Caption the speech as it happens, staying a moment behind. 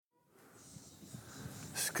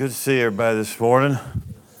Good to see everybody this morning.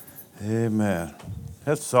 Amen.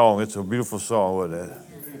 That song, it's a beautiful song, wasn't it?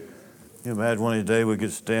 You imagine one day we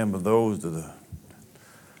could stand with those that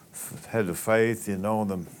had the faith,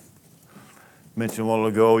 them mentioned a while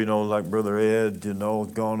ago, like Brother Ed,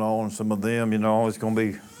 what's going on, some of them, it's going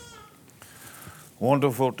to be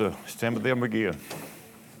wonderful to stand with them again.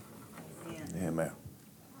 Amen.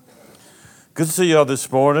 Good to see y'all this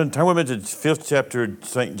morning. Turn with me to the 5th chapter of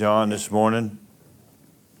St. John this morning.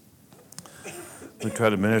 We try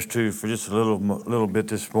to minister for just a little bit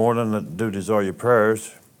this morning. Let do desire your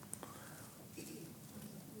prayers.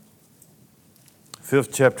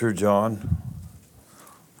 5th chapter of John.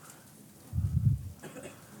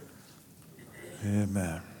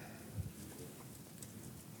 Amen.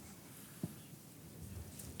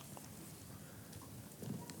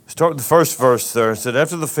 Start with the first verse there. It said,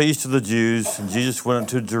 after the feast of the Jews, Jesus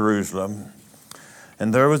went into Jerusalem.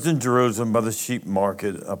 And there was in Jerusalem by the sheep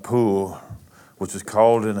market a pool, which is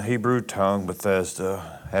called in the Hebrew tongue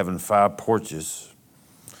Bethesda, having 5 porches.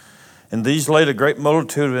 In these laid a great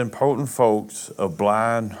multitude of impotent folks, of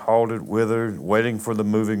blind, halted, withered, waiting for the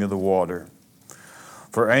moving of the water.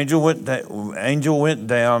 For angel went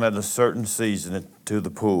down at a certain season to the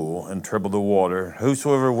pool and troubled the water.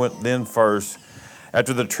 Whosoever went then first,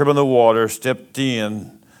 after the trimming of the water, stepped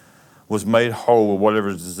in, was made whole of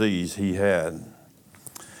whatever disease he had.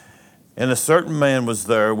 And a certain man was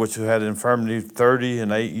there which had infirmity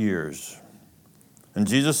 38 years. And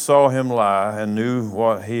Jesus saw him lie, and knew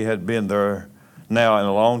what he had been there now in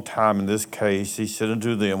a long time in this case. He said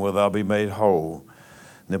unto them, Will thou be made whole?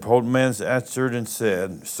 And the old man answered and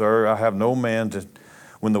said, Sir, I have no man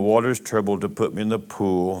when the water is troubled, to put me in the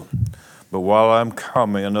pool. But while I am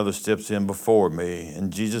coming, another steps in before me.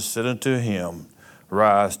 And Jesus said unto him,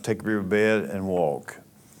 Rise, take up your bed, and walk.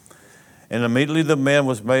 And immediately the man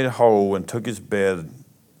was made whole, and took his bed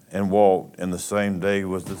and walked, and the same day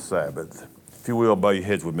was the Sabbath. If you will, bow your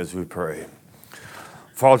heads with me as we pray.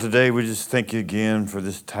 Father, today we just thank you again for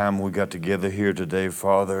this time we got together here today,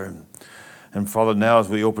 Father. And Father, now as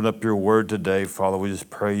we open up your word today, Father, we just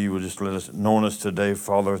pray you will just let us know us today,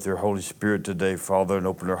 Father, with your Holy Spirit today, Father, and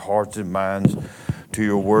open our hearts and minds to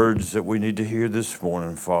your words that we need to hear this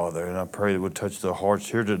morning, Father. And I pray that we'll touch the hearts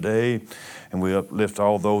here today, and we uplift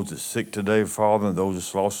all those that's sick today, Father, and those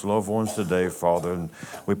that's lost loved ones today, Father. And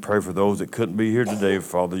we pray for those that couldn't be here today,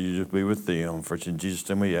 Father, you just be with them. For it's in Jesus'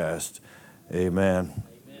 name we asked. Amen.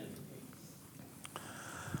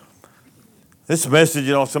 This message,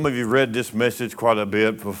 some of you read this message quite a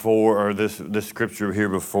bit before, or this scripture here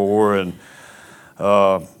before, and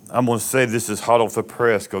I'm going to say this is hot off the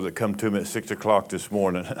press because it come to me at 6 o'clock this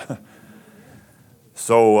morning.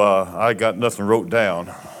 So I got nothing wrote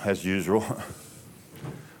down, as usual.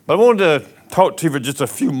 But I wanted to talk to you for just a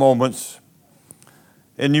few moments.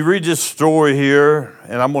 And you read this story here,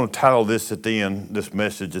 and I'm going to title this at the end, this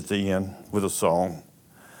message at the end, with a song.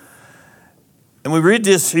 And we read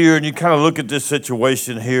this here, and you kind of look at this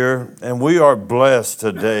situation here, and we are blessed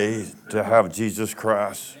today to have Jesus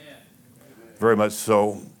Christ. Very much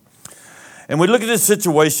so. And we look at this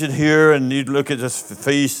situation here, and you look at this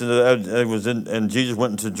feast, and Jesus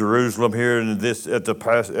went into Jerusalem here, and the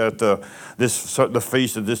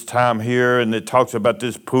feast of this time here, and it talks about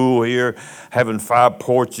this pool here having 5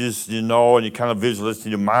 porches, and you kind of visualize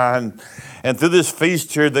in your mind. And through this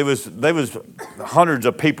feast here, there was hundreds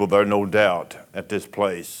of people there, no doubt, at this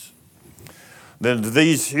place. Then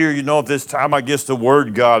these here, at this time, I guess the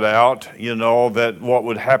word got out, that what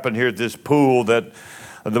would happen here at this pool, that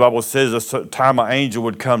the Bible says a time an angel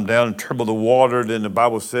would come down and trouble the water. Then the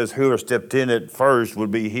Bible says whoever stepped in it first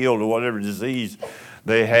would be healed of whatever disease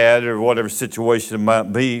they had or whatever situation it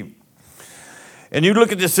might be. And you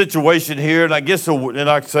look at this situation here, and I guess, and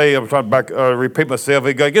I say, I'm trying to repeat myself,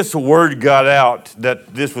 I guess the word got out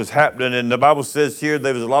that this was happening. And the Bible says here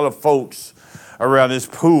there was a lot of folks around this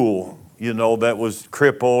pool, that was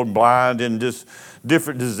crippled, blind, and just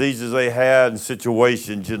different diseases they had and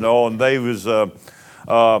situations, and they was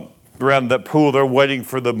around that pool, they're waiting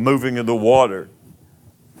for the moving of the water.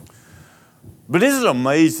 But isn't it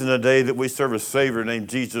amazing today that we serve a Savior named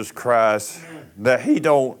Jesus Christ, that he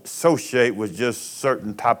don't associate with just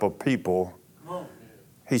certain type of people.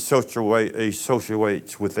 He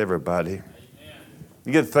associates with everybody.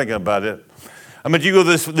 You get thinking about it. I mean, you go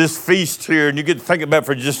to this feast here, and you get to think about it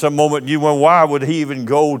for just a moment. You wonder, why would he even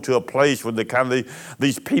go to a place where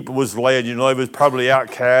these people was led? They was probably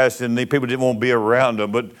outcast, and the people didn't want to be around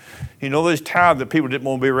them. But there's times that people didn't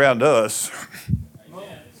want to be around us.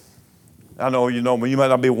 I know, you might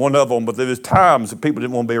not be one of them, but there was times that people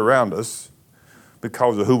didn't want to be around us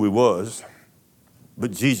because of who we was.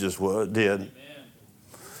 But Jesus did.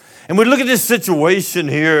 And we look at this situation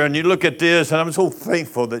here, and you look at this, and I'm so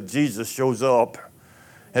thankful that Jesus shows up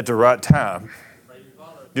at the right time.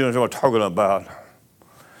 You know what I'm talking about.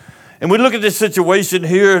 And we look at this situation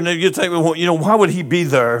here, and you think, well, why would he be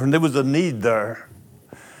there? And there was a need there.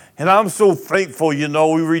 And I'm so thankful,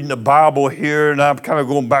 we're reading the Bible here, and I'm kind of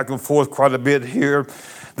going back and forth quite a bit here,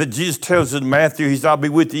 that Jesus tells in Matthew, he said, I'll be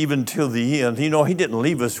with you even till the end. He didn't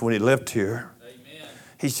leave us when he left here. Amen.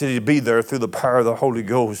 He said he'd be there through the power of the Holy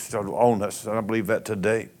Ghost on us, and I believe that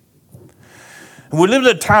today. We live in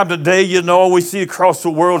a time today, we see across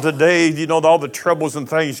the world today, all the troubles and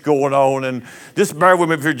things going on. And just bear with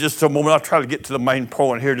me for just a moment. I'll try to get to the main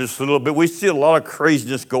point here just a little bit. We see a lot of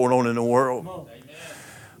craziness going on in the world. Amen.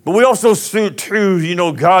 But we also see,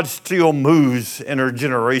 too, God still moves in our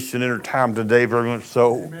generation, in our time today, very much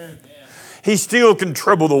so. Amen. He still can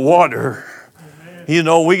trouble the water.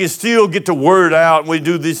 Amen. We can still get the word out, and we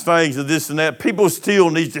do these things and this and that. People still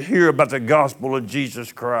need to hear about the gospel of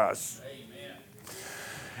Jesus Christ.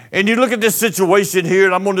 And you look at this situation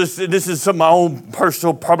here, and this is some of my own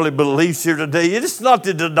personal probably beliefs here today. It's not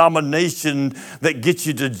the denomination that gets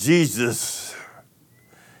you to Jesus.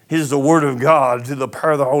 It is the Word of God, through the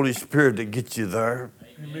power of the Holy Spirit, that gets you there.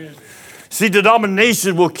 Amen. See,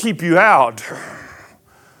 denomination will keep you out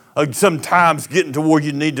of sometimes getting to where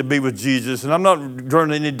you need to be with Jesus. And I'm not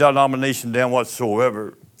turning any denomination down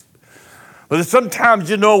whatsoever. But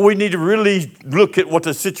sometimes, we need to really look at what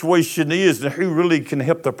the situation is and who really can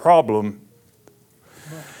help the problem.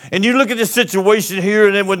 And you look at the situation here,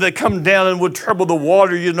 and then when they come down and would trouble the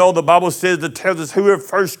water, the Bible says, it tells us whoever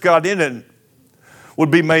first got in it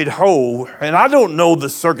would be made whole. And I don't know the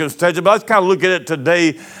circumstances, but I just kind of look at it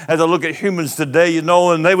today as I look at humans today,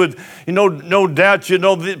 and they would, no doubt,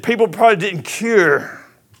 people probably didn't care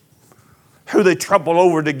who they trample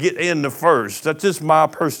over to get in the first. That's just my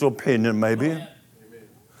personal opinion, maybe. Amen.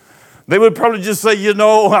 They would probably just say,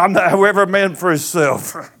 I'm not whoever man for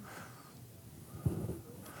himself.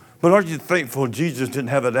 But aren't you thankful Jesus didn't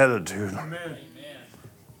have that attitude? Amen.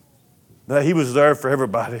 That he was there for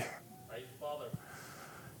everybody.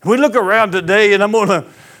 We look around today, and I'm going to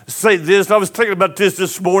say this. I was thinking about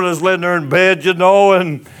this morning. I was laying there in bed,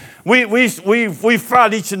 and we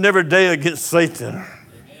fight each and every day against Satan.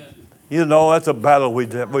 That's a battle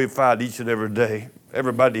we fight each and every day,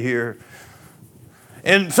 everybody here.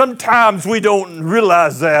 And sometimes we don't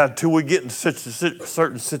realize that till we get in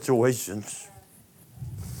certain situations.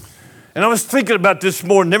 And I was thinking about this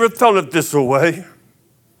morning, never thought of it this way.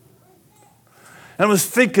 And I was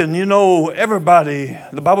thinking, everybody,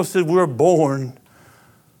 the Bible says we're born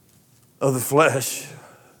of the flesh.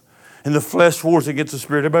 And the flesh wars against the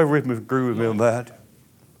spirit. Everybody agree with me on that?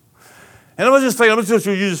 And I was just thinking, I'm just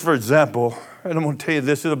going to use this for example. And I'm going to tell you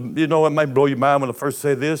this. It may blow your mind when I first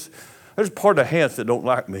say this. There's part of Hans that don't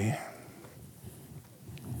like me.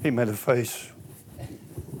 He made a face.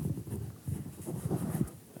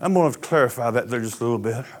 I'm going to clarify that there just a little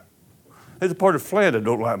bit. There's a part of Flan that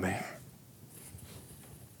don't like me.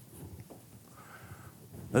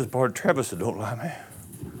 There's a part of Travis that don't like me.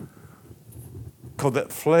 Because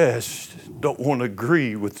that flesh don't want to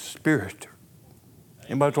agree with the spirit.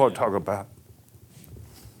 Anybody know what I'm talking about?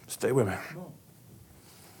 Stay with me.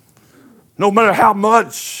 No matter how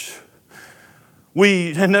much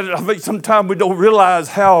and I think sometimes we don't realize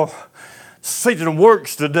how Satan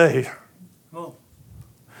works today.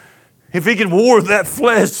 If he can war that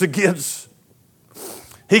flesh against,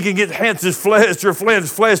 he can get Hans's flesh or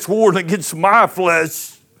Flan's flesh warred against my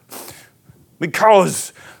flesh,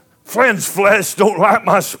 because Flan's flesh don't like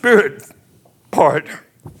my spirit part.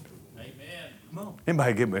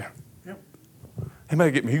 Anybody get me? Yep.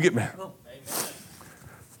 Anybody get me? You get me? Oh.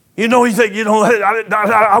 He said,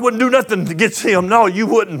 I wouldn't do nothing against him. No, you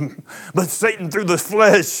wouldn't. But Satan, through the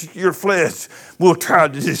flesh, your flesh, will try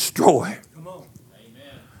to destroy. Come on.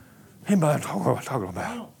 Amen. Anybody know what I'm talking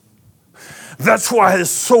about? That's why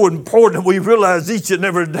it's so important we realize each and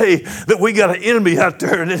every day that we got an enemy out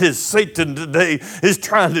there, and it is Satan today is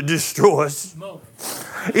trying to destroy us.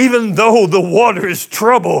 Even though the water is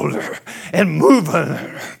troubled and moving,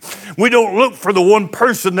 we don't look for the one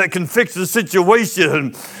person that can fix the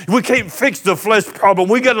situation. We can't fix the flesh problem.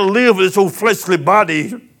 We got to live with this old fleshly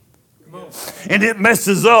body. And it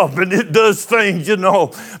messes up and it does things,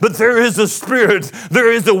 But there is a spirit.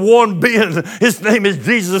 There is a one being. His name is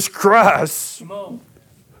Jesus Christ.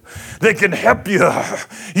 That can help you.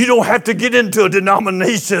 You don't have to get into a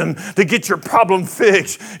denomination to get your problem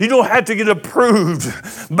fixed. You don't have to get approved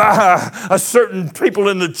by a certain people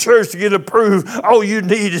in the church to get approved. All you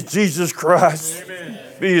need is Jesus Christ. Amen.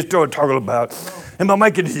 You start talking about. Am I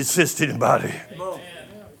making any sense to anybody?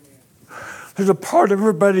 There's a part of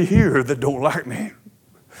everybody here that don't like me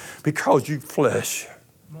because you flesh.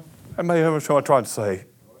 That may have what I'm trying to say.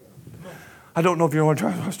 I don't know if you know what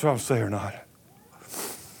I'm trying to say or not.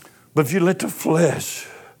 But if you let the flesh,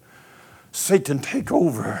 Satan take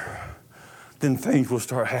over, then things will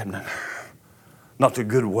start happening. Not the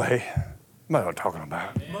good way. What am I talking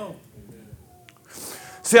about?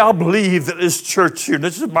 See, I believe that this church here,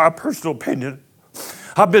 this is my personal opinion.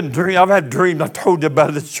 I've had dreams. I told you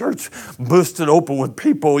about this church busted open with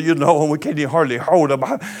people, and we can't even hardly hold them.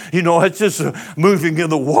 It's just moving in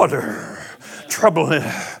the water, troubling.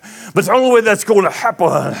 But the only way that's going to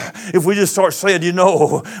happen if we just start saying,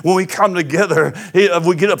 when we come together,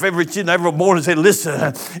 we get up every morning and say,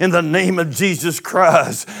 listen, in the name of Jesus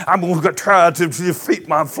Christ, I'm going to try to defeat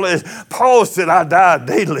my flesh. Paul said, I die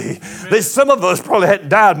daily. Some of us probably hadn't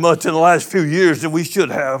died much in the last few years than we should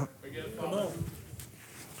have.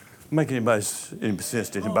 Make any sense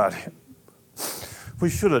to anybody? We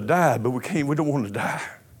should have died, but we can't. We don't want to die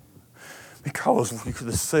because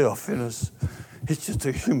the self in us, it's just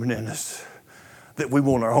a human in us that we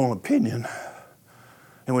want our own opinion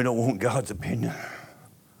and we don't want God's opinion.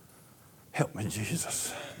 Help me,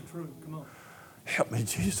 Jesus. Help me,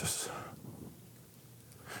 Jesus.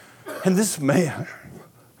 And this man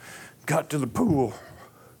got to the pool,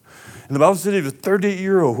 and the Bible said he was a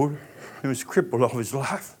 38-year-old. He was crippled all his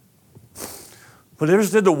life. But ever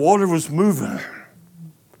since the water was moving,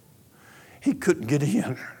 he couldn't get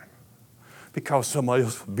in because somebody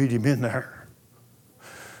else beat him in there.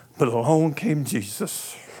 But along came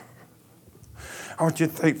Jesus. Aren't you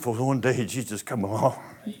thankful one day Jesus come along?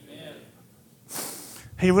 Amen.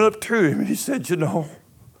 He went up to him and he said,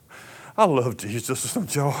 I love Jesus,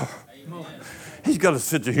 don't y'all? He's got a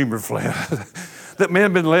sense of humor, flat. That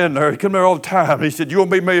man been laying there. He come there all the time. And he said, you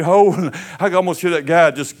want to be made whole? And I could almost hear that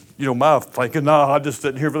guy just, mouth thinking, I just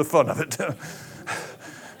sitting here for the fun of it.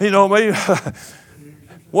 Maybe,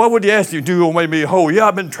 why would you ask you, do you want to make me whole? Yeah,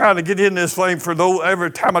 I've been trying to get in this thing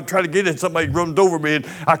every time I try to get in, somebody runs over me and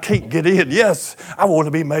I can't get in. Yes, I want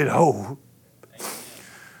to be made whole.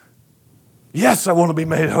 Yes, I want to be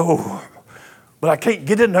made whole. But I can't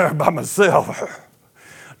get in there by myself.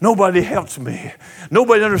 Nobody helps me.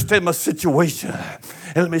 Nobody understands my situation.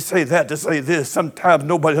 And let me say that to say this. Sometimes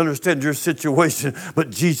nobody understands your situation, but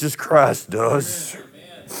Jesus Christ does.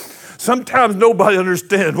 Sometimes nobody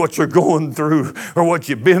understands what you're going through or what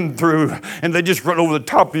you've been through, and they just run over the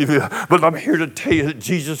top of you. But I'm here to tell you that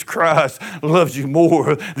Jesus Christ loves you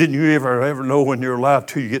more than you ever know in your life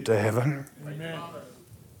till you get to heaven. Amen.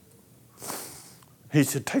 He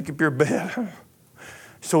said, take up your bed.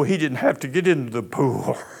 So he didn't have to get into the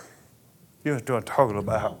pool. You know what I'm talking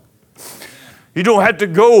about. You don't have to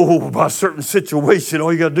go by a certain situation.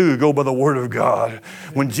 All you got to do is go by the Word of God.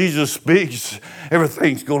 When Jesus speaks,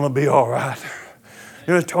 everything's going to be all right.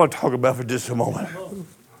 You know what I'm talking about for just a moment.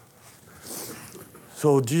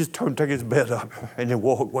 So Jesus told him to take his bed up and then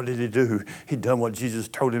walk. What did he do? He done what Jesus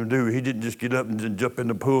told him to do. He didn't just get up and then jump in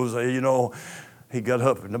the pool and say, he got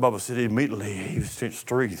up and the Bible said immediately he was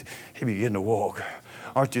strength. He began to walk.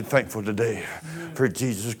 Aren't you thankful today for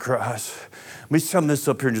Jesus Christ? Let me sum this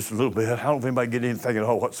up here in just a little bit. I don't know if anybody get anything at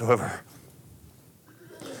all whatsoever.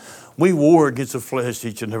 We war against the flesh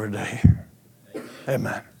each and every day.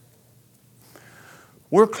 Amen.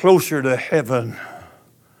 We're closer to heaven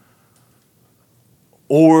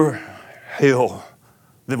or hell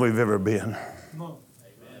than we've ever been.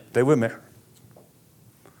 Stay with me.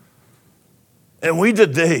 And we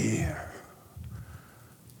today,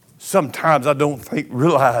 sometimes I don't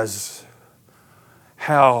realize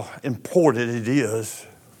how important it is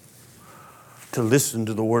to listen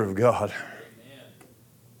to the Word of God. Amen.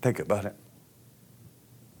 Think about it.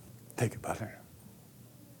 Think about it.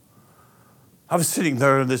 I was sitting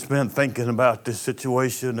there and this man thinking about this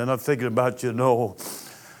situation, and I'm thinking about,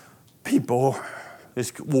 people,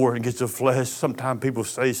 it's war against the flesh. Sometimes people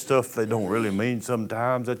say stuff they don't really mean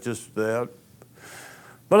sometimes. That's just that.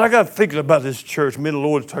 But I got thinking about this church. Me and the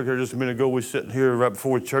Lord talked here just a minute ago. We were sitting here right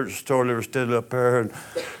before church started. They were standing up there, and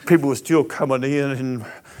people were still coming in. And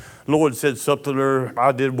the Lord said something, or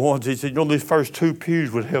I did once. He said, these first 2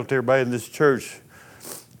 pews would help everybody in this church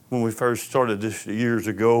when we first started this years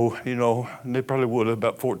ago, and they probably would have.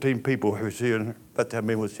 About 14 people who was here. About that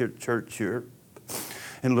many was here at church here.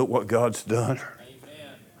 And look what God's done.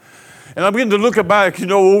 Amen. And I'm beginning to look back,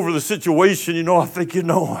 over the situation. I think,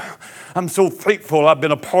 I'm so thankful I've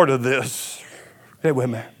been a part of this. Stay with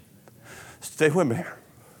me. Stay with me. A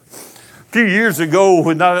few years ago,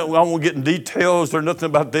 and I won't get in details or nothing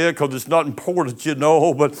about that because it's not important,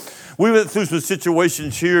 but we went through some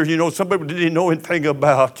situations here, some people didn't know anything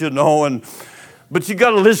about, and But you got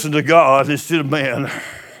to listen to God instead of man.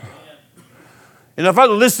 And if I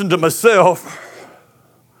listened to myself,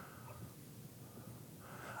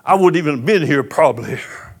 I wouldn't even have been here probably.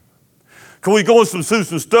 Because we going through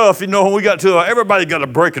some stuff, you know, when we got to, everybody got a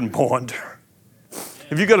breaking point.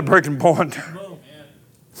 If you got a breaking point.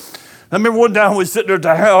 I remember one time we were sitting there at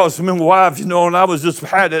the house, and my wife, you know, and I was just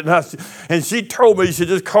had it, and she told me, she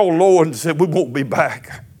just called Lord and said, we won't be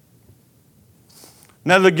back.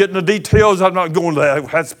 Now they're getting the details, I'm not going to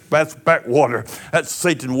that. That's backwater. That's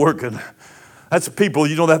Satan working. That's people,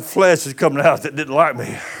 you know, that flesh is coming out that didn't like me.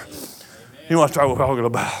 Amen. You know what I'm talking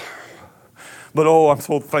about. But oh, I'm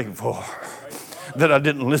so thankful that I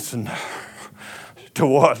didn't listen to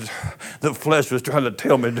what the flesh was trying to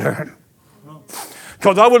tell me there.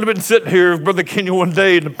 Because I would have been sitting here, Brother Kenny, one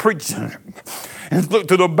day and preaching and looked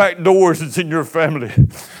through the back doors that's in your family,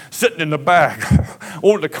 sitting in the back,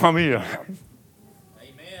 wanting to come in.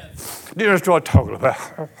 You know what I'm talking about?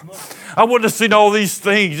 I wouldn't have seen all these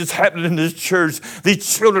things that's happening in this church.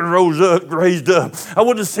 These children raised up. I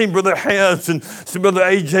wouldn't have seen Brother Hans and Brother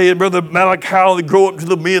AJ and Brother Malachi grow up to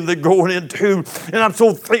the men they're growing into. And I'm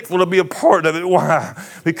so thankful to be a part of it. Why?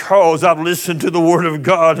 Because I've listened to the Word of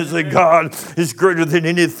God and said God is greater than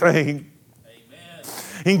anything.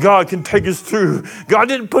 And God can take us through. God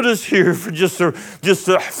didn't put us here for just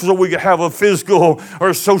so we could have a physical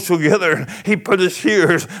or social gathering. He put us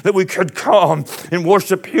here that we could come and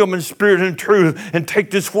worship Him in spirit and truth and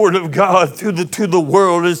take this Word of God to the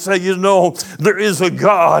world and say, you know, there is a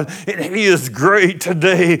God and He is great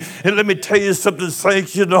today. And let me tell you something,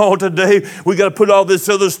 saints, you know, today we got to put all this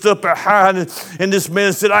other stuff behind. And this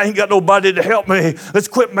man said, I ain't got nobody to help me. Let's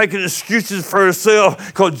quit making excuses for ourselves,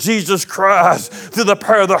 because Jesus Christ, through the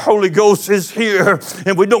power of the Holy Ghost, is here,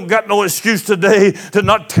 and we don't got no excuse today to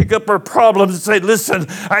not take up our problems and say, listen,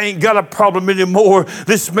 I ain't got a problem anymore.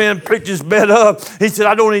 This man picked his bed up. He said,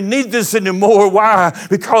 I don't even need this anymore. Why?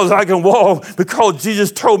 Because I can walk, because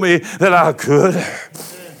Jesus told me that I could.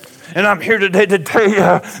 And I'm here today to tell you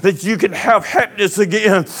that you can have happiness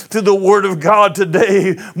again through the Word of God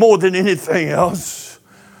today more than anything else.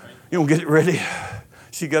 You don't get it ready?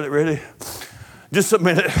 She got it ready? Just a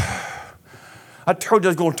minute. I told you I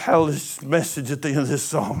was going to tell this message at the end of this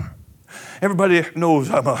song. Everybody knows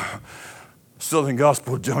I'm a Southern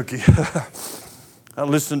gospel junkie. I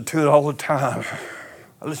listen to it all the time.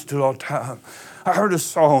 I heard a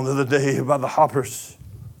song the other day by the Hoppers.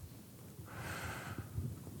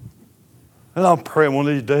 And I'm praying one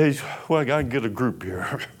of these days, well, I got to get a group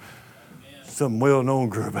here. Some well-known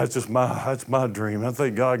group. That's my dream. I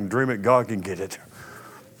think God can dream it, God can get it.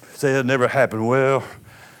 Say it never happened. Well,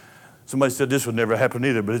 somebody said this would never happen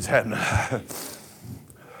either, but it's happening.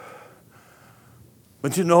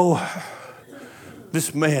 But you know,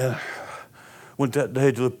 this man went that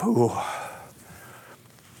day to the pool.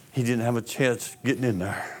 He didn't have a chance getting in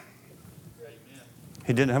there.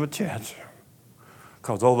 He didn't have a chance,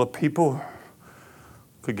 because all the people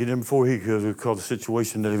could get in before he could, because of the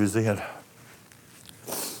situation that he was in.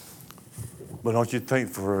 But don't you think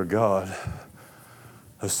for God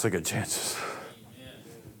of second chances?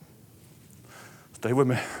 Stay with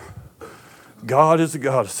me. God is the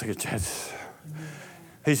God of second chances.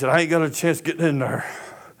 He said, I ain't got a chance getting in there,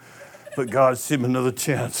 but God sent me another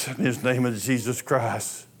chance, and His name is Jesus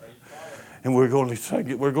Christ. And we're going to sing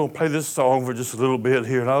it. We're going to play this song for just a little bit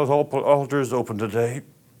here, and our altar is open today.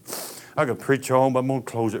 I could preach on, but I'm going to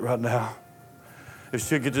close it right now. If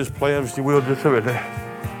she'll get this playing, she will just do it there.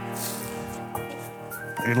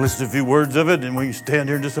 You can listen to a few words of it, and we can stand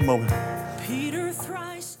here in just a moment.